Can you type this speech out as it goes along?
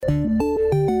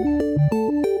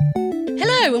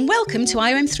Hello and welcome to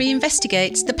IOM3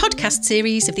 Investigates, the podcast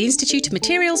series of the Institute of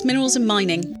Materials, Minerals and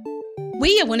Mining.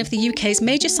 We are one of the UK's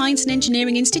major science and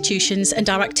engineering institutions, and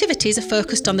our activities are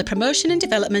focused on the promotion and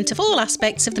development of all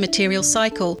aspects of the materials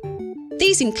cycle.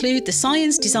 These include the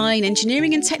science, design,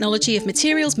 engineering and technology of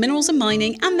materials, minerals and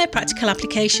mining and their practical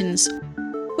applications.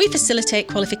 We facilitate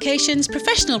qualifications,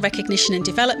 professional recognition and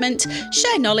development,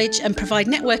 share knowledge and provide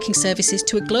networking services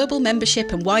to a global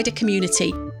membership and wider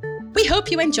community. We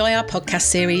hope you enjoy our podcast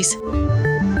series.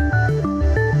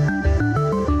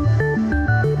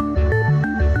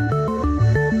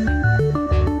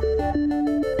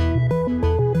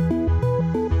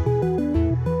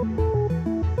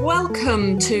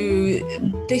 Welcome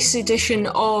to this edition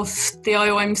of the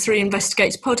IOM3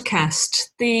 Investigates podcast.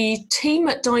 The team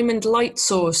at Diamond Light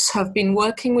Source have been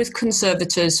working with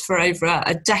conservators for over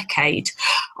a decade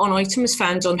on items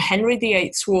found on Henry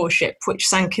VIII's warship, which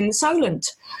sank in the Solent.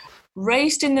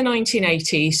 Raised in the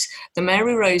 1980s, the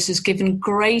Mary Rose has given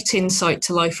great insight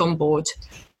to life on board.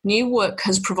 New work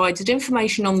has provided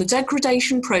information on the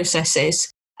degradation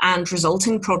processes and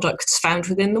resulting products found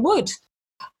within the wood.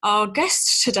 Our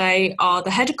guests today are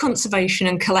the Head of Conservation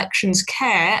and Collections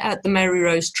Care at the Mary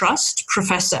Rose Trust,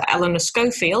 Professor Eleanor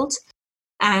Schofield,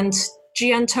 and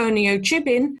Gianantonio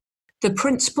Gibbin, the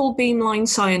Principal Beamline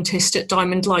Scientist at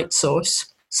Diamond Light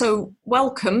Source. So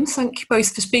welcome, thank you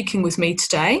both for speaking with me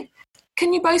today.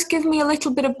 Can you both give me a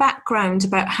little bit of background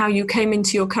about how you came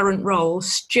into your current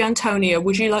roles? Gianantonio,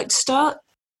 would you like to start?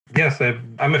 Yes,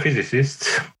 I'm a physicist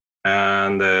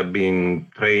and I've been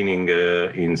training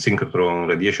in synchrotron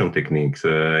radiation techniques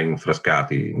in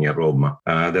Frascati near Rome.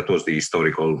 That was the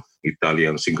historical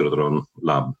Italian synchrotron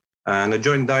lab. And I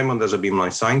joined Diamond as a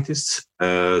beamline scientist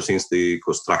since the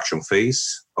construction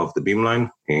phase of the beamline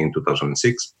in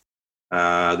 2006.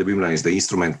 The beamline is the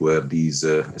instrument where these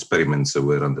experiments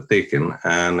were undertaken,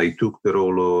 and I took the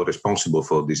role responsible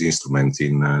for these instruments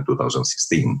in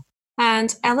 2016.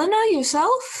 And Eleanor,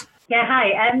 yourself? Yeah,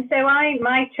 hi.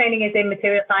 My training is in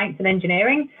material science and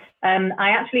engineering. I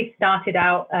actually started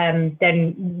out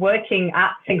then working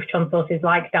at synchrotron sources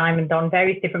like Diamond on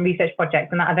various different research projects,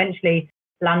 and that eventually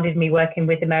landed me working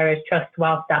with the Mary Rose Trust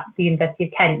whilst at the University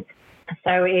of Kent.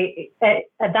 So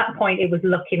at that point, it was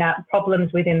looking at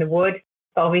problems within the wood,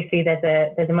 but obviously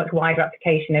there's a much wider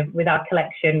application of, with our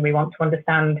collection, we want to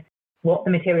understand what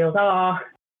the materials are,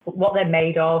 what they're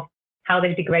made of, how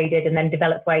they've degraded, and then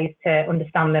develop ways to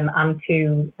understand them and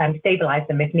to stabilise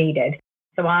them if needed.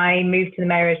 So I moved to the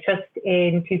Mary Rose Trust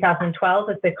in 2012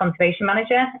 as the conservation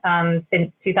manager, and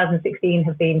since 2016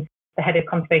 have been the head of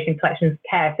conservation collections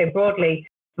care. So broadly,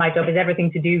 my job is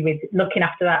everything to do with looking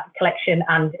after that collection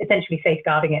and essentially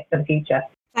safeguarding it for the future.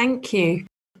 Thank you.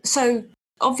 So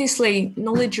obviously,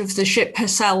 knowledge of the ship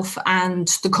herself and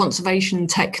the conservation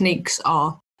techniques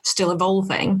are still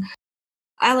evolving.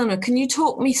 Eleanor, can you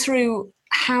talk me through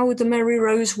how the Mary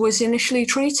Rose was initially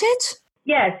treated?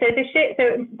 Yeah, so the ship,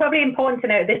 so it's probably important to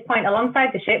note at this point,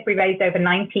 alongside the ship, we raised over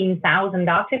 19,000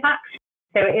 artefacts.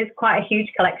 So it is quite a huge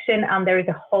collection, and there is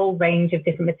a whole range of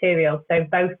different materials, so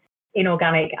both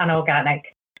inorganic and organic.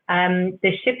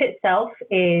 The ship itself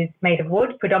is made of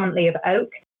wood, predominantly of oak.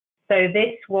 So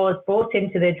this was brought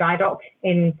into the dry dock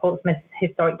in Portsmouth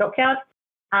Historic Dockyard,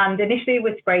 and initially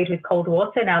was sprayed with cold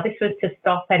water. Now, this was to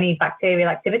stop any bacterial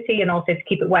activity and also to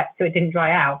keep it wet so it didn't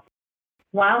dry out.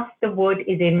 Whilst the wood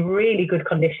is in really good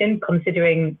condition,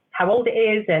 considering how old it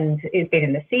is and it's been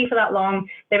in the sea for that long,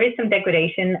 there is some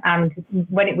degradation. And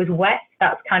when it was wet,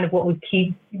 that's kind of what would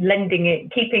keeping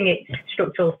its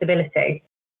structural stability.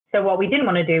 So what we didn't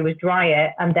want to do was dry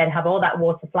it and then have all that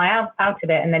water fly out of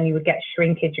it, and then you would get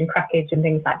shrinkage and crackage and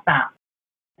things like that.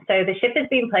 So the ship has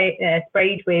been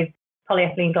sprayed with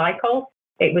polyethylene glycol.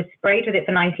 It was sprayed with it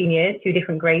for 19 years, 2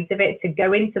 different grades of it, to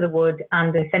go into the wood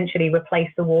and essentially replace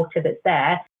the water that's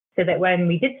there, so that when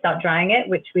we did start drying it,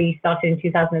 which we started in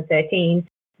 2013,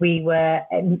 we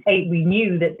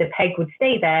knew that the peg would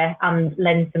stay there and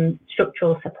lend some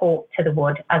structural support to the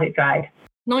wood as it dried.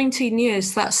 19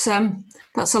 years, that's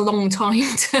a long time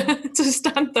to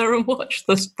stand there and watch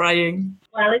the spraying.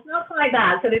 Well, it's not quite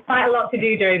that. So there's quite a lot to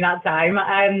do during that time.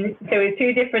 So it's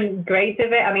 2 different grades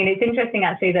of it. I mean, it's interesting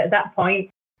actually that at that point,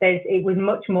 it was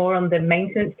much more on the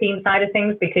maintenance team side of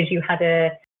things, because you had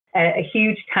a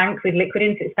huge tank with liquid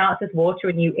in. So it starts as water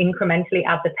and you incrementally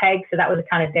add the peg. So that was a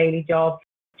kind of daily job.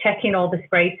 Checking all the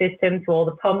spray systems, so all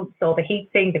the pumps, all the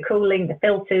heating, the cooling, the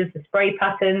filters, the spray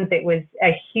patterns. It was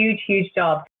a huge, huge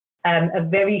job of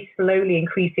very slowly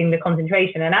increasing the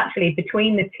concentration. And actually,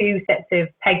 between the 2 sets of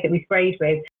peg that we sprayed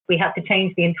with, we had to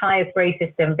change the entire spray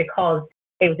system because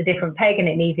it was a different peg and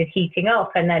it needed heating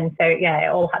up. And then, so yeah, it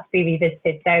all had to be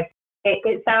revisited. So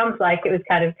it sounds like it was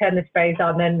kind of turn the sprays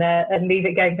on and leave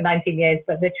it going for 19 years,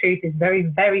 but the truth is very,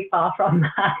 very far from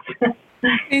that.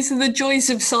 These are the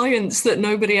joys of science that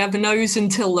nobody ever knows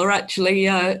until they're actually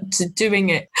doing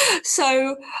it.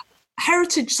 So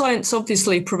heritage science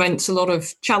obviously prevents a lot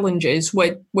of challenges.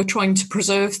 We're trying to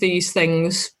preserve these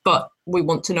things, but we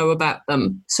want to know about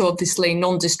them. So obviously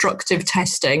non-destructive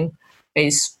testing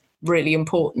is really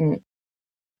important.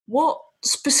 What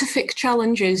specific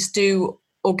challenges do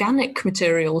organic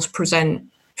materials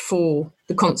present for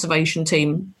the conservation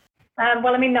team?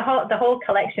 Well, I mean, the whole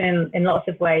collection in lots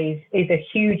of ways is a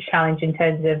huge challenge in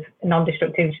terms of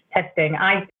non-destructive testing.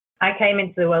 I came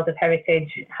into the world of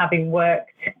heritage having worked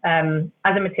as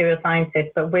a material scientist,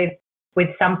 but with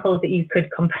samples that you could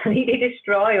completely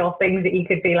destroy, or things that you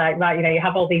could be like, right, you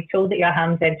have all these tools at your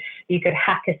hands and you could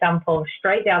hack a sample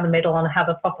straight down the middle and have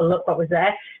a proper look what was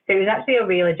there. So it was actually a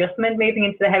real adjustment moving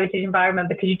into the heritage environment,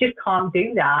 because you just can't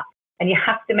do that. And you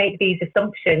have to make these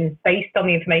assumptions based on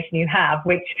the information you have,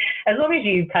 which, as long as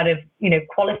you kind of,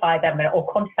 qualify them or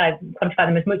quantify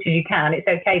them as much as you can, it's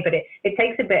okay. But it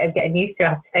takes a bit of getting used to. I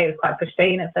have to say it was quite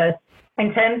frustrating at first.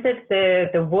 In terms of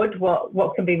the wood,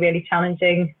 what can be really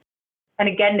challenging, and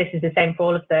again, this is the same for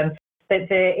all of them, but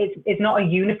it's not a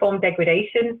uniform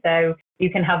degradation. So you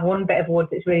can have one bit of wood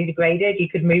that's really degraded. You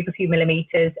could move a few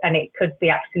millimeters and it could be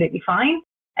absolutely fine.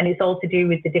 And it's all to do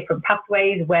with the different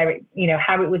pathways, where it,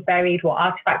 how it was buried, what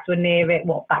artifacts were near it,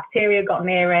 what bacteria got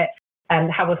near it,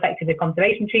 and how effective the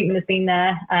conservation treatment has been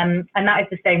there. And that is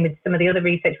the same with some of the other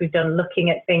research we've done, looking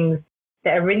at things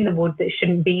that are in the wood that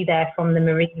shouldn't be there from the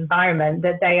marine environment,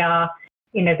 that they are,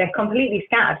 they're completely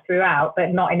scattered throughout,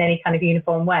 but not in any kind of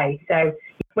uniform way. So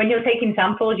when you're taking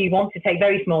samples, you want to take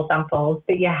very small samples,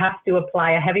 but you have to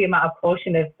apply a heavy amount of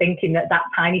caution of thinking that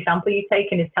tiny sample you've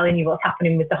taken is telling you what's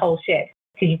happening with the whole ship,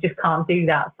 because you just can't do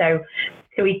that. So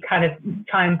we kind of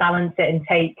try and balance it and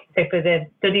so for the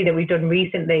study that we've done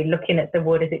recently, looking at the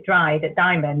wood as it dried at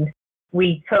Diamond,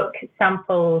 we took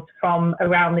samples from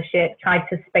around the ship, tried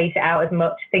to space it out as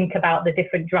much, think about the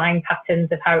different drying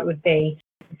patterns of how it would be,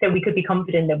 so we could be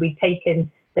confident that we'd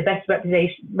taken the best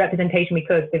representation we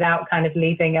could without kind of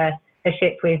leaving a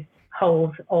ship with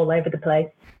holes all over the place,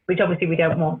 which obviously we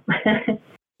don't want.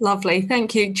 Lovely,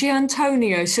 thank you.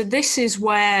 Gianantonio, so this is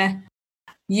where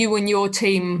you and your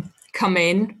team come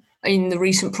in the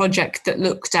recent project that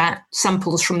looked at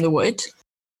samples from the wood.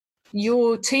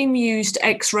 Your team used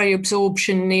X-ray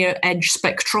absorption near-edge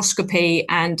spectroscopy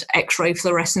and X-ray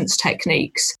fluorescence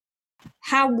techniques.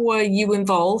 How were you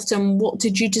involved and what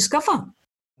did you discover?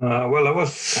 Well, I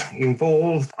was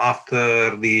involved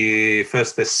after the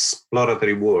first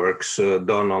exploratory works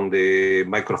done on the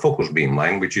microfocus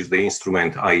beamline, which is the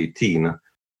instrument I-18,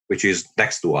 which is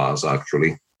next to us,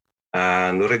 actually.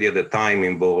 And already at the time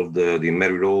involved the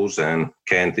Mary Rose and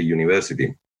Kent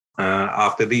University.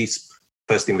 After this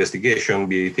first investigation,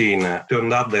 B18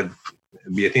 turned up that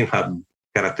B18 had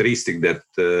characteristics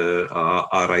that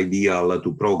are ideal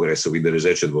to progress with the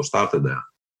research that was started there.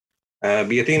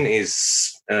 B18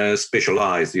 is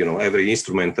specialized, every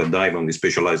instrument at Diamond is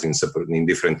specialized in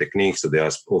different techniques. They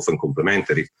are often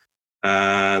complementary.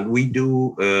 We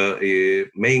do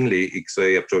mainly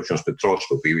X-ray absorption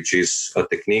spectroscopy, which is a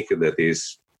technique that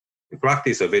is in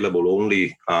practice available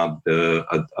only at the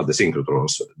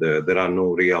synchrotrons. There are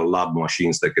no real lab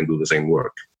machines that can do the same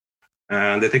work.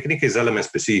 And the technique is element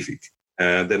specific.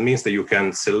 That means that you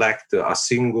can select a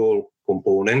single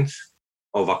component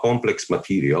of a complex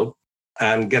material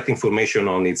and get information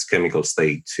on its chemical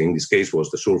state. In this case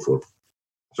was the sulfur.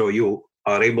 So you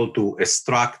are able to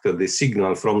extract the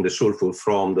signal from the sulfur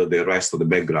from the rest of the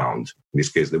background, in this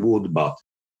case the wood, but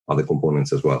other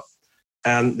components as well.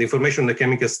 And the information on the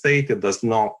chemical state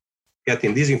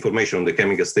getting this information on the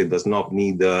chemical state does not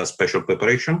need special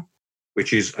preparation,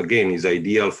 which is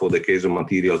ideal for the case of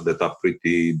materials that are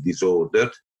pretty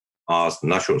disordered as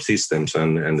natural systems,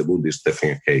 and the wood is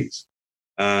definitely a case.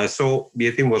 So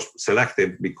B18 was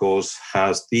selected because it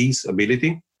has this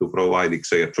ability to provide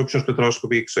X-ray absorption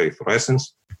spectroscopy, X-ray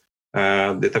fluorescence,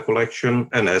 data collection,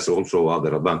 and has also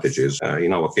other advantages.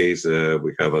 In our case,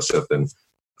 we have a certain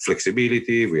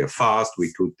flexibility, we are fast,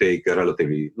 we could take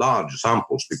relatively large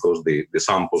samples because the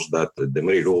samples that the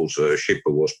Mary Rose ship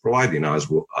was providing us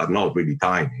are not really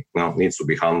tiny. Now it needs to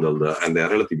be handled, and they are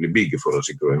relatively big for a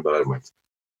secure environment.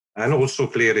 And also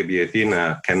clearly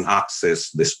B18 can access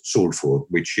the sulfur,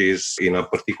 which is in a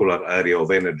particular area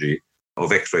of energy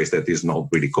of X-rays that is not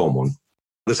really common.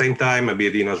 At the same time,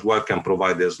 B18 as well can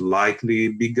provide a slightly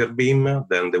bigger beam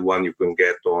than the one you can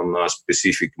get on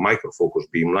specific microfocus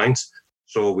beamlines.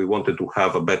 So we wanted to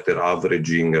have a better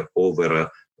averaging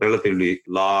over relatively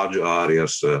large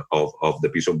areas of the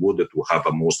piece of wood to have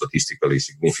a more statistically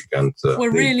significant We're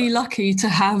data. really lucky to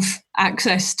have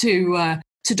access to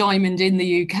diamond in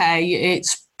the UK.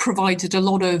 It's provided a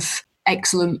lot of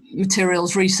excellent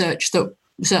materials research that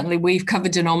certainly we've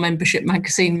covered in our membership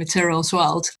magazine, Materials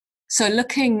World. So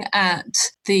looking at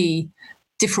the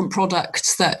different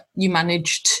products that you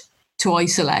managed to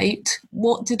isolate,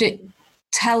 what did it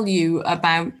tell you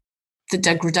about the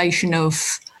degradation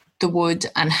of the wood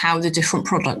and how the different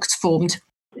products formed?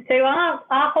 So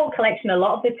our whole collection, a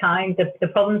lot of the time, the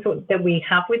problems that we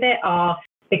have with it are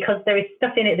because there is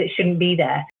stuff in it that shouldn't be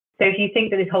there. So if you think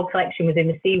that this whole collection was in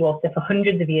the seawater for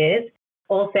hundreds of years,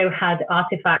 also had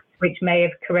artifacts which may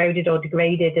have corroded or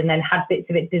degraded and then had bits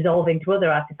of it dissolve into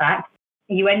other artifacts,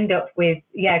 you end up with,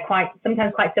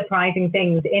 sometimes quite surprising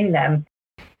things in them.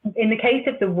 In the case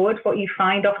of the wood, what you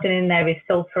find often in there is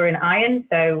sulfur and iron.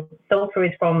 So sulfur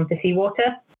is from the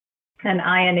seawater and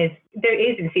iron is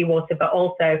in seawater, but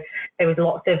also there was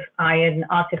lots of iron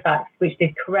artifacts which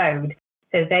did corrode.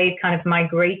 So they kind of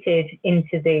migrated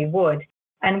into the wood.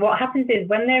 And what happens is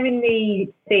when they're in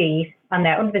the sea and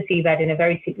they're under the seabed in a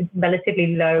very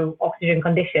relatively low oxygen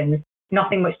conditions,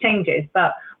 nothing much changes.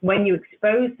 But when you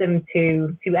expose them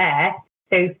to air,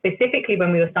 so specifically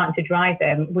when we were starting to dry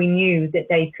them, we knew that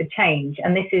they could change.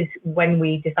 And this is when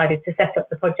we decided to set up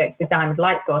the project with Diamond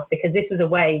Light Source, because this was a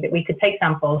way that we could take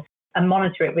samples and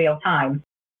monitor it real time.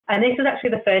 And this was actually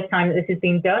the first time that this has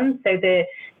been done. So the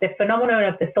phenomenon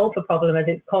of the sulfur problem, as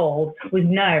it's called, was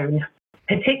known.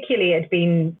 Particularly, it had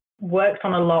been worked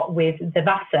on a lot with the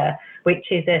Vasa, which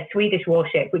is a Swedish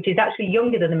warship, which is actually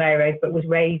younger than the Mary Rose, but was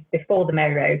raised before the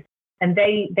Mary Rose. And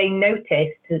they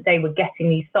noticed that they were getting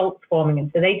these salts forming.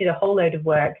 And so they did a whole load of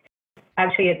work,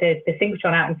 actually at the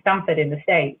synchrotron out in Stanford in the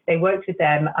States. They worked with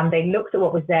them and they looked at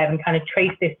what was there and kind of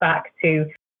traced this back to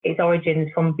its origins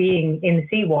from being in the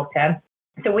seawater.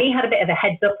 So we had a bit of a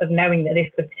heads up of knowing that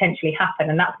this could potentially happen.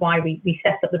 And that's why we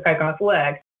set up the program of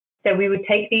work. So we would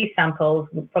take these samples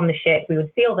from the ship, we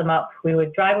would seal them up, we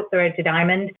would drive up the road to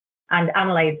Diamond and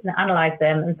analyze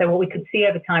them. And so what we could see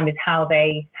over time is how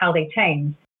they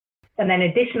changed. And then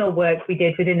additional work we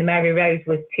did within the Mary Rose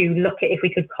was to look at if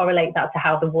we could correlate that to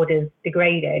how the wood is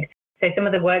degraded. So some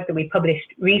of the work that we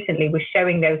published recently was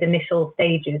showing those initial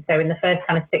stages. So in the first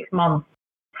kind of 6 months,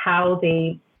 how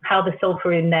the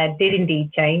sulfur in there did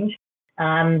indeed change.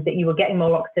 That you were getting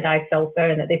more oxidized sulfur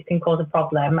and that this can cause a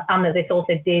problem, and that this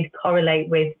also did correlate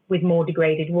with more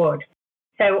degraded wood.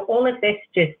 So all of this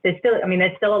there's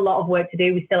still a lot of work to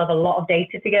do. We still have a lot of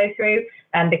data to go through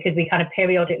because we kind of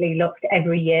periodically looked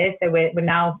every year. So we're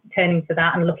now turning to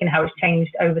that and looking how it's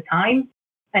changed over time.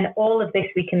 And all of this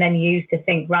we can then use to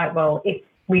think, right, well, if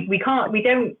we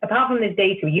don't, apart from this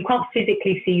data, you can't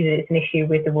physically see that it's an issue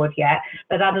with the wood yet,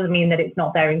 but that doesn't mean that it's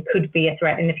not there and could be a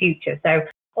threat in the future. So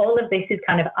all of this is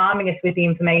kind of arming us with the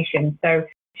information. So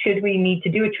should we need to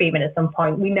do a treatment at some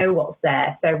point, we know what's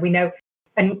there. So we know,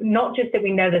 and not just that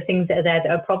we know the things that are there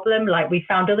that are a problem, like we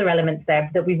found other elements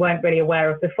there that we weren't really aware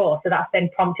of before. So that's then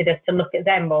prompted us to look at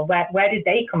them. Well, where did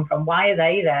they come from? Why are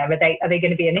they there? Are they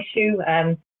going to be an issue?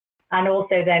 And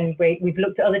also then we've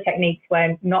looked at other techniques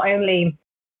where not only,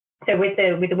 so with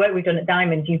the work we've done at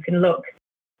Diamond, you can look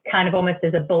kind of almost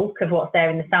as a bulk of what's there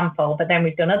in the sample, but then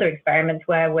we've done other experiments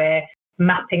where we're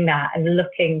mapping that and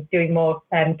doing more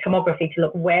tomography to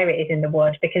look where it is in the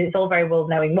wood, because it's all very well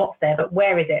knowing what's there, but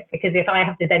where is it? Because if I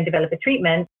have to then develop a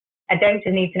treatment, I don't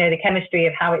just need to know the chemistry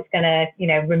of how it's going to,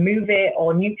 remove it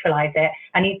or neutralize it.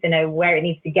 I need to know where it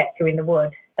needs to get to in the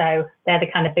wood. So they're the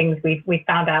kind of things we've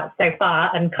found out so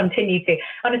far and continue to.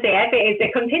 Honestly, it's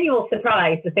a continual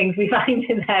surprise, the things we find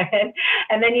in there.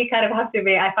 And then you kind of have to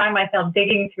I find myself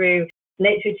digging through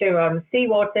literature on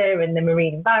seawater and the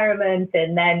marine environment,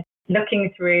 and then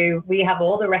looking through, we have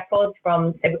all the records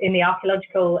in the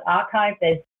archaeological archive,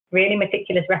 there's really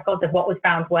meticulous records of what was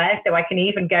found where. So I can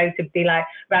even go to be like,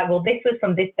 right, well, this was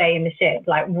from this day in the ship,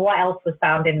 like what else was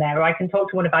found in there? Or I can talk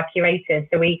to one of our curators.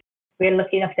 So we're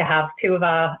lucky enough to have two of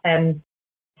our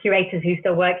curators who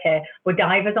still work here were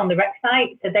divers on the wreck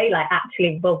site. So they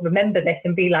actually will remember this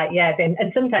and be like, yeah,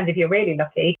 and sometimes if you're really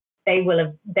lucky, they will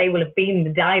have been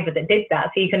the diver that did that.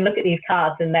 So you can look at these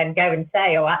cards and then go and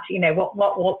say, oh, actually,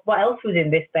 what else was in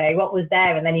this bay? What was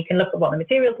there? And then you can look at what the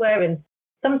materials were and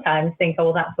sometimes think,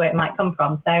 oh, that's where it might come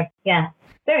from. So yeah,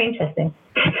 very interesting.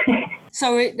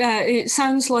 So it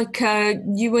sounds like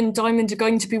you and Diamond are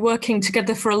going to be working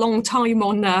together for a long time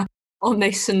on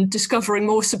this and discovering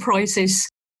more surprises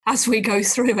as we go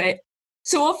through it.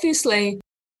 So obviously,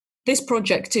 this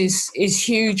project is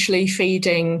hugely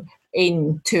feeding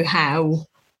into how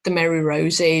the Mary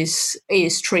Rose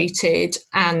is treated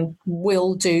and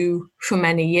will do for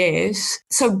many years.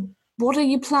 So what are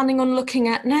you planning on looking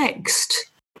at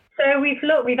next? So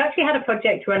we've actually had a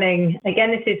project running, again,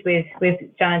 this is with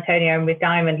Gianantonio and with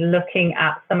Diamond, looking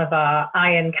at some of our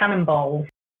iron cannonballs.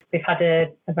 We've had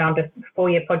around a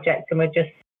 4-year project and we're just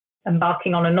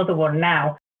embarking on another one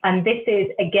now. And this is,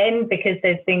 again, because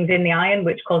there's things in the iron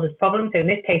which causes problems. So in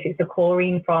this case, it's the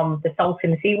chlorine from the salt in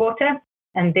the seawater.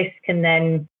 And this can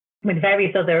then, with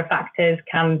various other factors,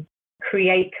 can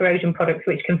create corrosion products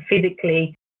which can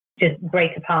physically just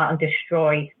break apart and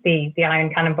destroy the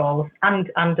iron cannonballs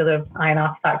and other iron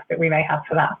artifacts that we may have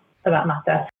for that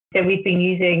matter. So we've been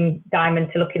using Diamond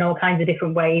to look in all kinds of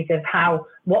different ways of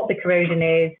what the corrosion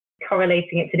is,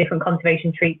 correlating it to different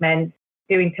conservation treatments,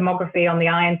 doing tomography on the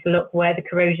iron to look where the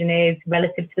corrosion is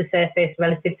relative to the surface,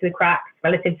 relative to the cracks,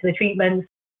 relative to the treatments.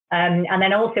 And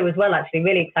then also as well, actually,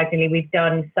 really excitingly, we've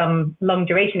done some long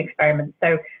duration experiments.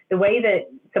 So the way that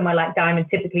somewhere like Diamond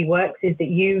typically works is that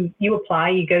you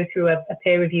apply, you go through a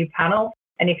peer review panel,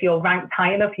 and if you're ranked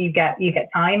high enough, you get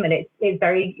time, and it's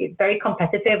very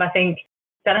competitive. I think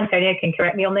Gianantonio can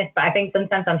correct me on this, but I think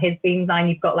sometimes on his beamline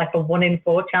you've got like a 1 in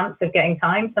 4 chance of getting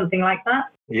time, something like that.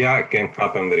 Yeah, it can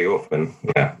happen very often.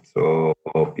 Yeah, so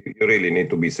you really need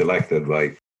to be selected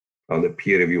by on the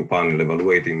peer review panel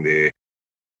evaluating the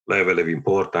level of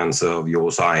importance of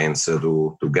your science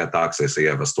to get access. You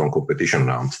have a strong competition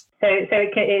round. So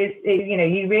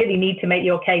you really need to make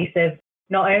your case of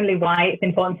not only why it's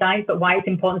important science, but why it's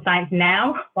important science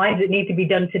now. Why does it need to be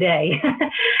done today?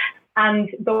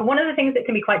 But one of the things that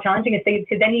can be quite challenging is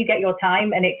so then you get your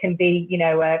time, and it can be,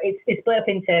 it's split up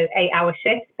into 8-hour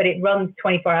shifts, but it runs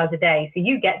 24 hours a day. So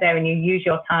you get there and you use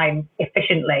your time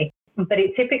efficiently. But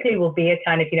it typically will be a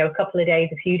kind of, a couple of days,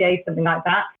 a few days, something like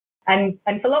that. And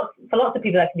for lots of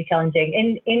people, that can be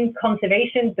challenging. In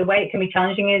conservation, the way it can be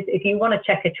challenging is if you want to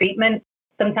check a treatment,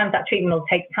 sometimes that treatment will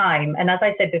take time. And as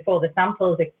I said before, the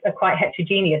samples are quite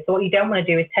heterogeneous. So what you don't want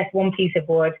to do is test one piece of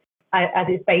wood as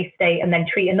its base state and then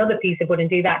treat another piece of wood and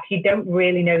do that, because you don't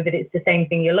really know that it's the same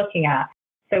thing you're looking at.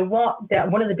 So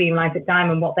one of the beamlines at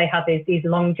Diamond, what they have is these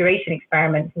long duration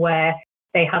experiments where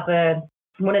they have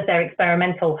one of their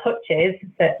experimental hutches,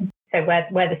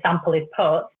 where the sample is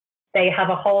put. They have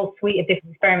a whole suite of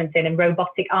different experiments in and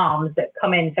robotic arms that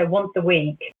come in. So once a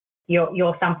week,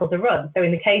 your samples are run. So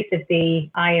in the case of the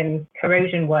iron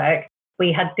corrosion work,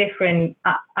 we had different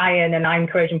iron and iron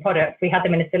corrosion products. We had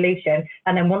them in a solution,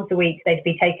 and then once a week they'd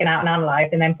be taken out and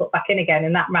analysed and then put back in again.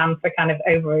 And that ran for kind of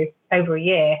over a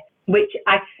year, which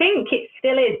I think it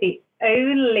still is the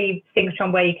only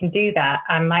synchrotron way you can do that.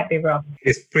 I might be wrong.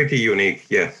 It's pretty unique,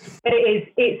 yeah. But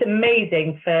it's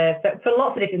amazing for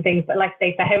lots of different things. But like I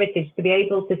say, for heritage, to be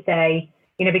able to say,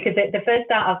 because the first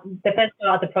start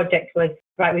of the project was,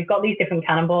 right, we've got these different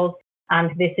cannonballs, and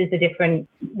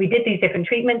we did these different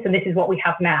treatments, and this is what we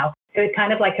have now. So it's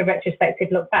kind of like a retrospective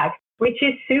look back, which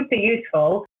is super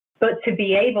useful. But to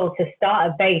be able to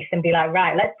start a base and be like,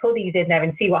 right, let's put these in there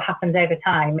and see what happens over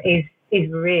time is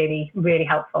really, really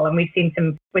helpful. And we're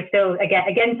still,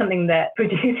 again, something that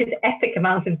produces epic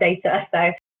amounts of data.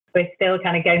 So we're still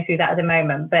kind of going through that at the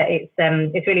moment, but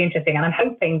it's really interesting. And I'm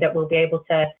hoping that we'll be able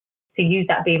to use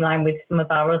that beamline with some of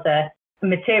our other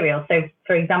materials. So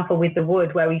for example, with the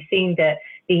wood, where we've seen that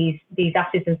these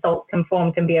acids and salts can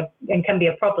form, can be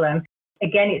a problem.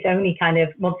 Again, it's only kind of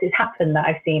once it's happened that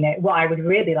I've seen it. What I would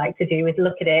really like to do is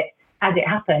look at it as it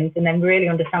happens and then really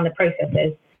understand the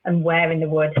processes and where in the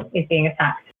wood is being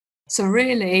attacked. So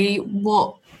really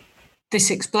what this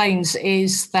explains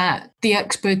is that the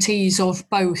expertise of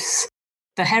both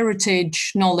the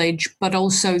heritage knowledge, but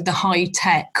also the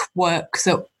high-tech work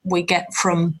that we get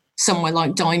from somewhere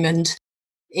like Diamond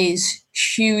is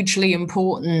hugely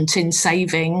important in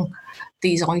saving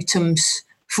these items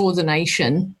for the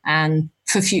nation and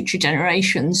for future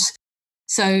generations.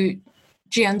 So,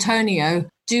 Gianantonio,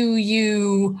 do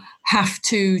you have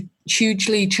to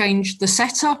hugely change the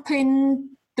setup in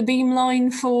the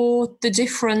beamline for the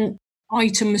different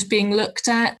items being looked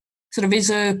at? Sort of, is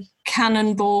a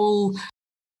cannonball,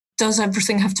 does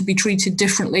everything have to be treated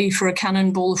differently for a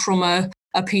cannonball from a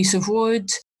piece of wood,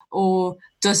 or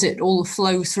does it all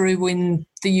flow through in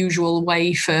the usual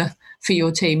way for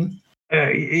your team?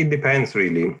 It depends,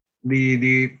 really.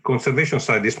 The conservation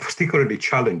side is particularly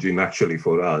challenging, actually,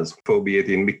 for us, for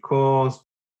BAT, because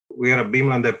we are a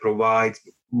beamline that provides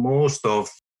most of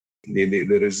the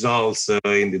results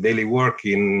in the daily work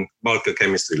in bulk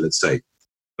chemistry, let's say.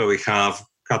 So we have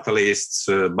catalysts,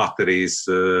 batteries,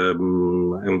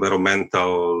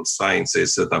 environmental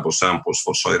sciences, type of samples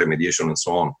for soil remediation and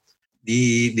so on.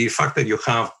 The fact that you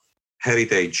have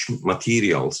heritage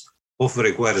materials often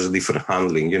requires different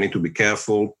handling. You need to be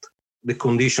careful. The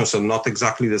conditions are not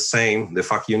exactly the same. The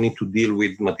fact you need to deal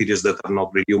with materials that are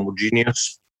not really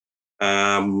homogeneous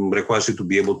requires you to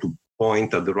be able to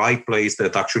point at the right place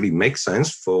that actually makes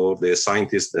sense for the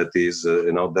scientist that is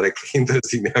directly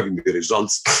interested in having the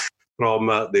results from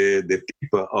the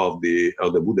tip of the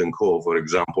wooden core, for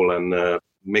example, and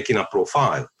making a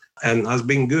profile. And has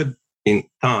been good in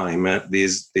time,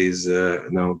 this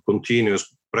continuous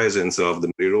presence of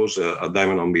the Mary-Rose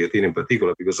diamond on B18 in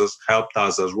particular, because it's helped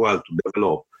us as well to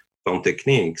develop some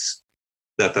techniques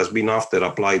that has been after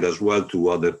applied as well to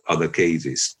other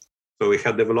cases. So we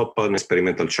had developed an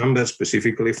experimental chamber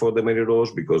specifically for the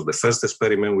Mary-Rose, because the first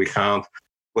experiment we had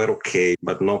were okay,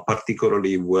 but not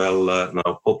particularly well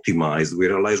optimized. We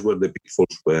realized where the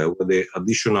pitfalls were, where the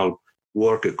additional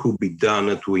work could be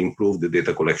done to improve the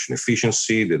data collection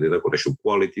efficiency, the data collection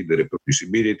quality, the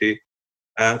reproducibility.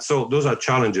 And so those are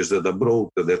challenges that are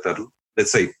brought that are,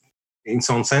 let's say, in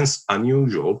some sense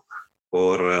unusual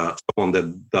for someone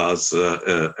that does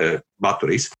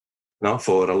batteries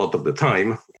for a lot of the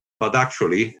time, but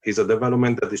actually is a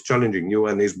development that is challenging you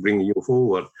and is bringing you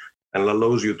forward and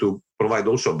allows you to provide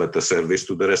also better service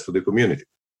to the rest of the community.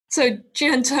 So,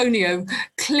 Gianantonio,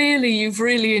 clearly you've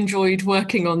really enjoyed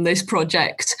working on this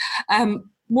project.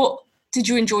 What did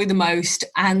you enjoy the most,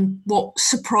 and what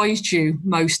surprised you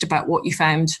most about what you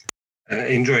found?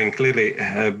 Enjoying, clearly,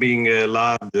 being a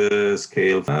large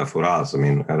scale for us, I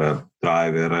mean, a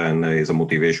driver and is a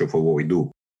motivation for what we do.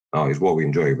 It's what we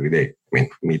enjoy every day. I mean,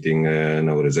 meeting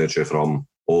researchers from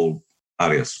all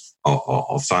areas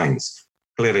of science.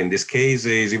 Clearly, in this case,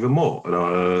 is even more.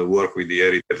 Work with the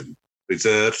heritage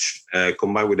research,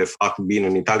 combined with the fact of being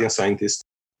an Italian scientist.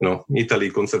 Italy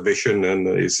conservation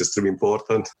is extremely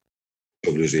important.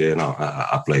 Obviously,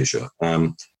 a pleasure.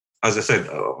 As I said,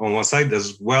 on one side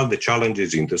as well, the challenge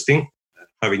is interesting.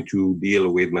 Having to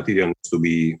deal with materials to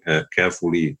be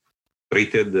carefully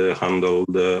treated,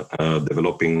 handled,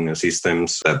 developing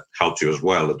systems that helps you as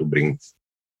well to bring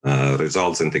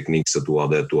results and techniques to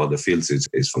other fields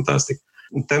is fantastic.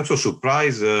 In terms of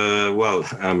surprise, we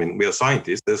are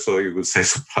scientists, so you could say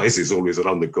surprise is always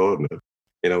around the corner,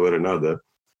 in a way or another.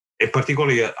 And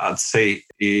particularly, I'd say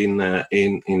in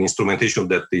instrumentation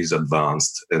that is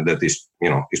advanced and that is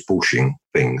pushing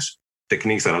things.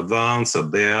 Techniques are advanced,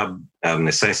 are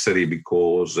necessary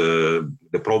because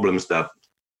the problems that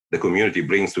the community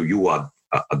brings to you are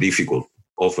difficult.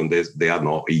 Often they are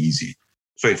not easy.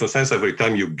 So in some sense, every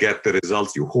time you get the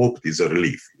results, you hope it's a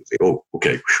relief. You say, oh,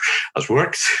 okay, that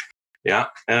works. Yeah.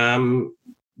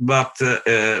 But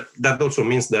that also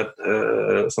means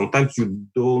that sometimes you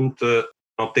don't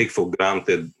not take for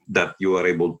granted that you are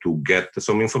able to get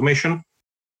some information.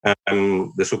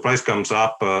 The surprise comes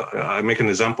up. I make an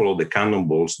example of the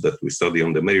cannonballs that we study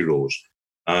on the Mary-Rose.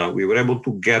 We were able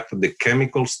to get the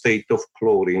chemical state of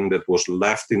chlorine that was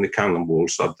left in the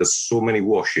cannonballs after so many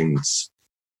washings.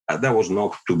 That was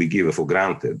not to be given for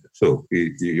granted. So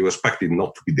you expect it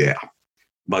not to be there.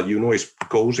 But it's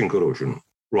causing corrosion,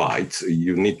 right?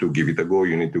 You need to give it a go.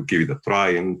 You need to give it a try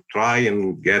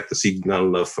and get a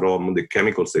signal from the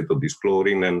chemical state of this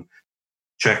chlorine and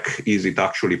check, is it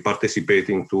actually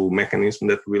participating to mechanism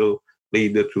that will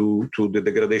lead to the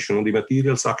degradation of the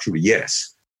materials? Actually,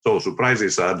 yes. So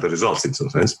surprises are the results in some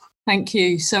sense. Thank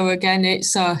you. So again,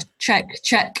 it's a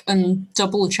check, and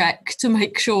double check to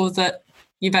make sure that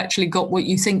you've actually got what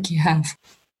you think you have.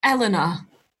 Eleanor,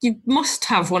 you must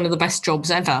have one of the best jobs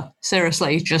ever.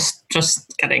 Seriously, just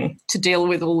getting to deal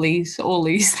with all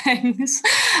these things.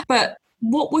 But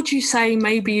what would you say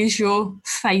maybe is your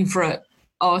favourite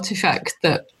artefact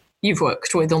that you've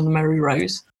worked with on the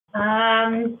Mary-Rose?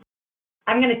 I'm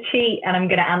going to cheat and I'm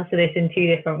going to answer this in two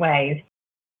different ways.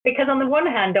 Because on the one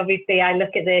hand, obviously, I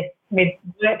look at this with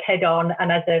work head on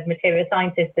and as a material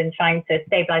scientist and trying to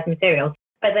stabilise materials.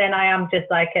 But then I am just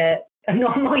like a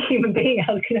normal human being,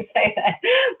 I was going to say that.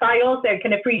 But I also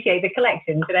can appreciate the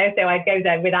collections, so I go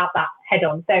there without that head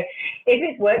on. So if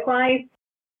it's work-wise,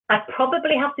 I'd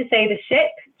probably have to say the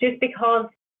ship, just because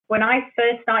when I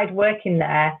first started working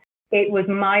there, it was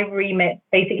my remit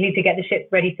basically to get the ship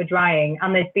ready for drying.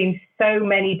 And there's been so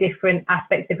many different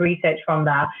aspects of research from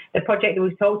that. The project that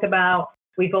we've talked about,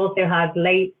 we've also had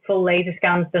full laser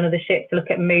scans done of the ship to look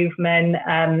at movement.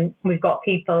 We've got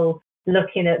people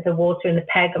looking at the water in the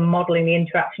peg and modelling the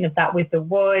interaction of that with the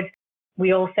wood.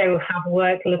 We also have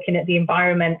work looking at the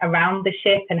environment around the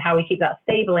ship and how we keep that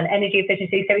stable and energy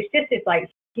efficiency. So it's just this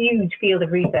huge field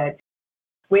of research,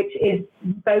 which is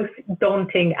both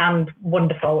daunting and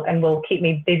wonderful and will keep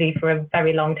me busy for a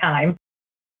very long time.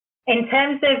 In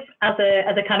terms of as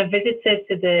a kind of visitor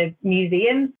to the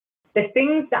museum, the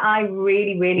things that I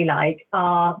really, really like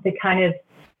are the kind of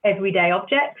everyday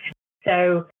objects.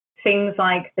 So things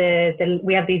like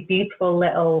we have these beautiful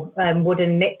little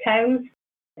wooden knit combs,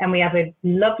 and we have a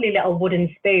lovely little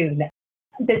wooden spoon.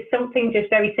 There's something just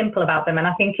very simple about them. And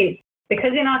I think it's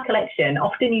because in our collection,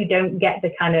 often you don't get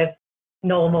the kind of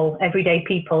normal everyday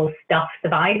people stuff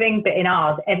surviving, but in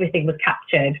ours, everything was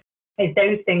captured. It's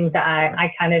those things that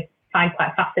I kind of find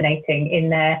quite fascinating in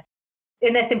their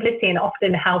simplicity, and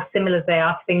often how similar they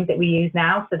are to things that we use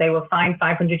now. So they were fine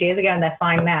 500 years ago and they're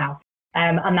fine now.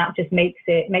 And that just makes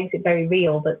it very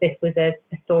real that this was a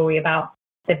story about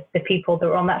the people that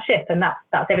were on that ship. And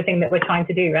that's everything that we're trying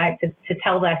to do, right? To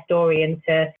tell their story and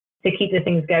to keep the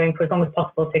things going for as long as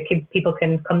possible, so people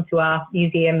can come to our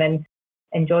museum and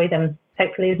enjoy them,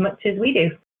 hopefully as much as we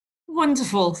do.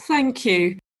 Wonderful, thank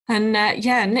you. And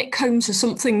knit combs are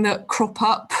something that crop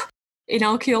up in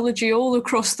archaeology all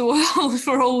across the world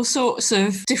for all sorts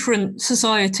of different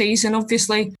societies. And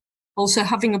obviously, also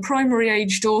having a primary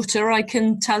age daughter, I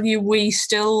can tell you we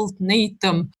still need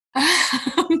them.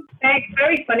 It's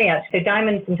very funny, actually.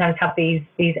 Diamonds sometimes have these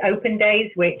open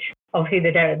days, which obviously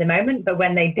they don't at the moment, but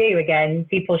when they do, again,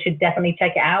 people should definitely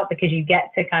check it out, because you get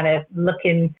to kind of look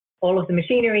in all of the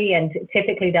machinery, and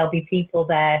typically there'll be people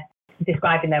there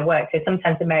describing their work. So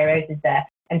sometimes the Mary Rose is there.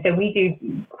 And so we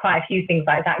do quite a few things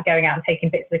like that, going out and taking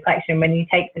bits of the collection. When you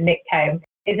take the knit comb,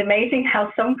 it's amazing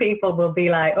how some people will be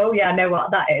like, oh yeah, I know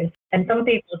what that is. And some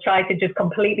people try to just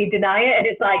completely deny it. And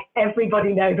it's like,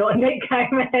 everybody knows what a knit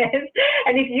comb is.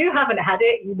 And if you haven't had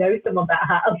it, you know someone that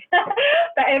has.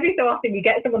 But every so often you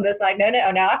get someone that's like, no, I don't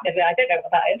know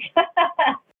what that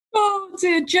is. Oh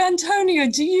dear, Gianantonio,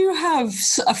 do you have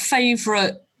a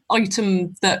favourite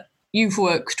item that you've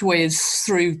worked with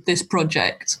through this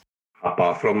project?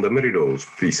 Apart from the Mary Rose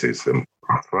pieces,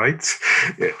 right?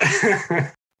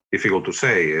 Difficult to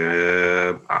say.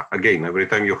 Again, every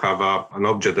time you have an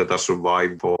object that has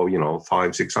survived for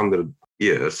 500-600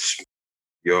 years,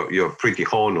 you're pretty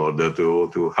honored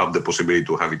to have the possibility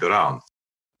to have it around.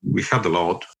 We had a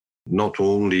lot, not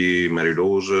only Mary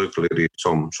Rose, clearly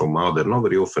some other. Not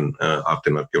very often art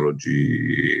and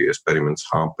archaeology experiments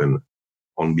happen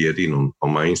on BAT,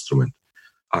 on my instrument.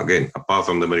 Again, apart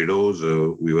from the Mary Rose,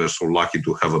 we were so lucky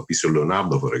to have a piece of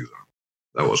Leonardo, for example.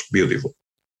 That was beautiful.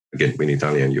 Again, in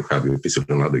Italian, you have your piece of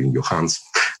Leonardo in your hands,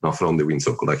 not from the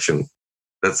Windsor collection.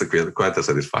 That's quite a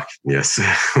satisfaction, yes.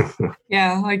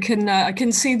 Yeah, I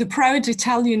can see the proud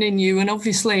Italian in you, and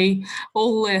obviously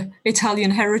all the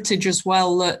Italian heritage as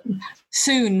well, that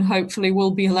soon, hopefully,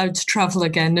 we'll be allowed to travel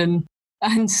again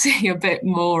and see a bit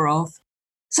more of.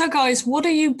 So, guys, what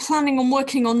are you planning on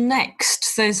working on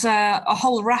next? There's a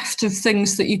whole raft of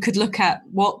things that you could look at.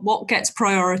 What gets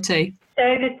priority?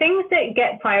 So the things that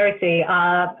get priority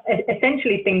are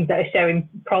essentially things that are showing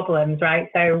problems, right?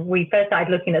 So we first started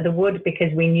looking at the wood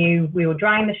because we knew we were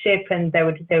drying the ship and there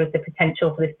was the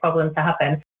potential for this problem to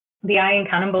happen. The iron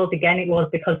cannonballs, again, it was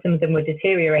because some of them were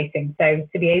deteriorating. So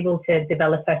to be able to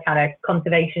develop a kind of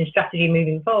conservation strategy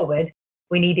moving forward,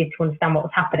 we needed to understand what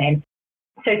was happening.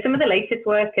 So some of the latest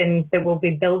work that we'll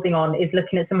be building on is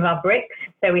looking at some of our bricks.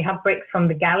 So we have bricks from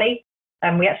the galley,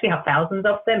 and we actually have thousands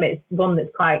of them. It's one that's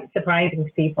quite surprising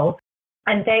to people.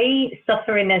 And they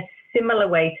suffer in a similar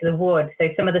way to the wood. So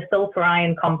some of the sulfur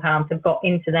iron compounds have got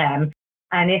into them.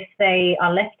 And if they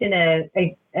are left in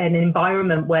an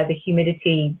environment where the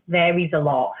humidity varies a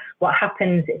lot, what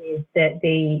happens is that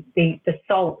the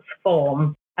salts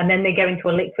form, and then they go into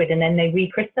a liquid, and then they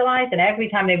recrystallize. And every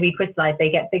time they recrystallize, they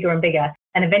get bigger and bigger.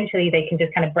 And eventually they can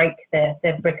just kind of break the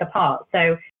brick apart.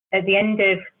 So at the end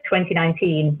of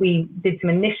 2019, we did some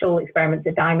initial experiments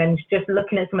at Diamond, just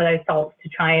looking at some of those salts to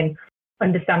try and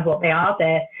understand what they are.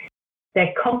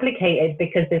 They're complicated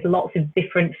because there's lots of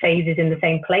different phases in the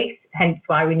same place, hence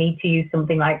why we need to use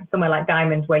somewhere like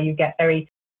Diamond, where you get very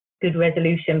good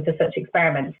resolution for such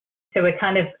experiments. So we're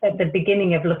kind of at the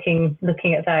beginning of looking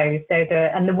at those. So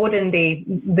the wood and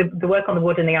the work on the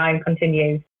wood and the iron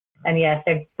continues. And yeah,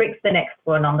 so brick's the next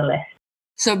one on the list.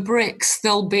 So bricks,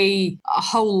 there'll be a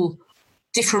whole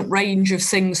different range of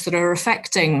things that are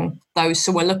affecting those.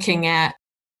 So we're looking at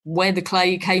where the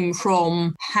clay came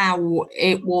from, how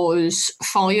it was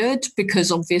fired,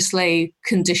 because obviously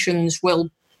conditions will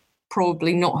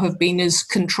probably not have been as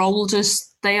controlled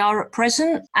as they are at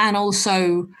present. And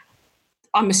also,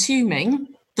 I'm assuming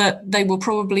that they were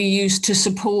probably used to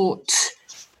support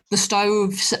the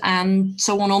stoves and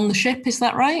so on the ship. Is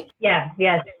that right? Yeah.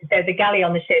 So the galley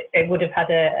on the ship, it would have had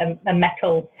a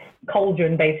metal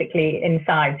cauldron basically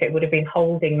inside, so it would have been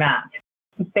holding that.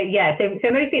 yeah,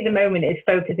 so mostly at the moment it's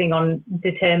focusing on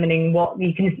determining what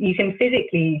you can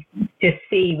physically just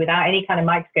see without any kind of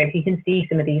microscope. You can see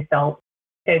some of these salts.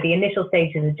 So the initial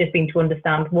stages has just been to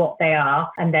understand what they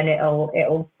are, and then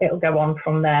it'll go on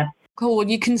from there. Cool.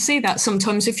 You can see that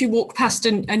sometimes if you walk past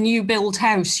a new build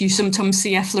house, you sometimes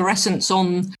see efflorescence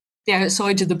on the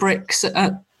outside of the bricks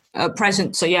at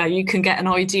present. So yeah, you can get an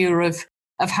idea of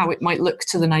how it might look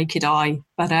to the naked eye.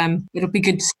 But it'll be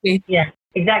good to see. Yeah,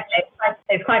 exactly.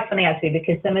 It's quite funny actually,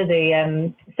 because some of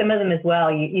them as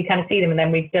well, you kind of see them, and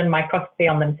then we've done microscopy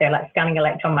on them, so like scanning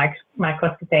electron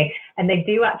microscopy, and they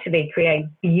do actually create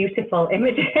beautiful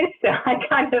images. So I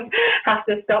kind of have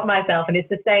to stop myself, and it's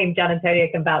the same. Gian Antonio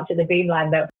can vouch at the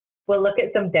Beamline that we'll look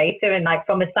at some data, and like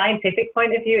from a scientific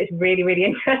point of view, it's really, really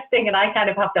interesting, and I kind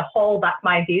of have to hold back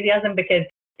my enthusiasm because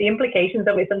the implications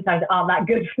of it sometimes aren't that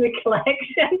good for the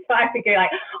collection. So I have to go like,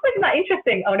 oh, isn't that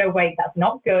interesting? Oh, no, wait, that's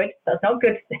not good. That's not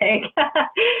good thing.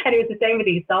 And it was the same with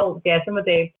these salts. Yeah, some of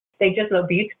they just look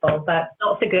beautiful, but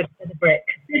not so good for the brick.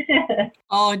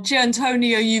 Oh, Gian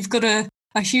Antonio, you've got a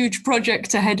huge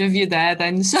project ahead of you there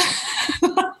then. So.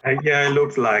 Yeah, it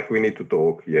looks like we need to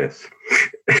talk, yes.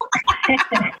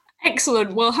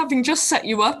 Excellent. Well, having just set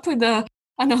you up with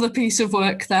another piece of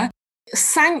work there,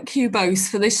 thank you both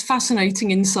for this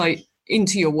fascinating insight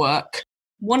into your work.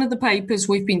 One of the papers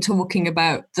we've been talking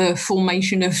about, the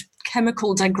formation of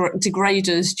chemical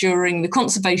degraders during the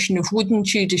conservation of wooden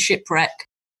Tudor shipwreck,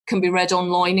 can be read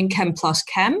online in Chem Plus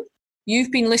Chem.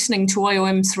 You've been listening to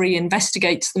IOM3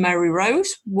 Investigates the Mary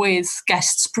Rose with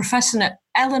guests Professor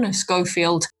Eleanor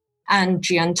Schofield and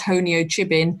Gian Antonio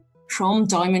Chibin from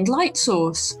Diamond Light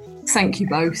Source. Thank you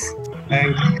both.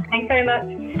 Thanks. Thanks very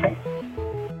much.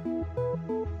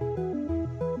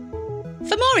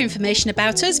 For more information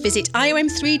about us, visit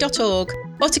iom3.org,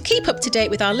 or to keep up to date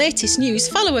with our latest news,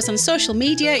 follow us on social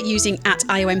media using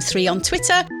 @iom3 on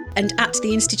Twitter and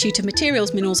 @the Institute of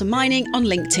Materials, Minerals and Mining on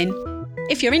LinkedIn.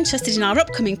 If you're interested in our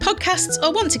upcoming podcasts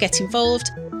or want to get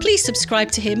involved, please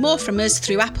subscribe to hear more from us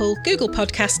through Apple, Google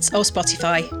Podcasts or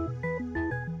Spotify.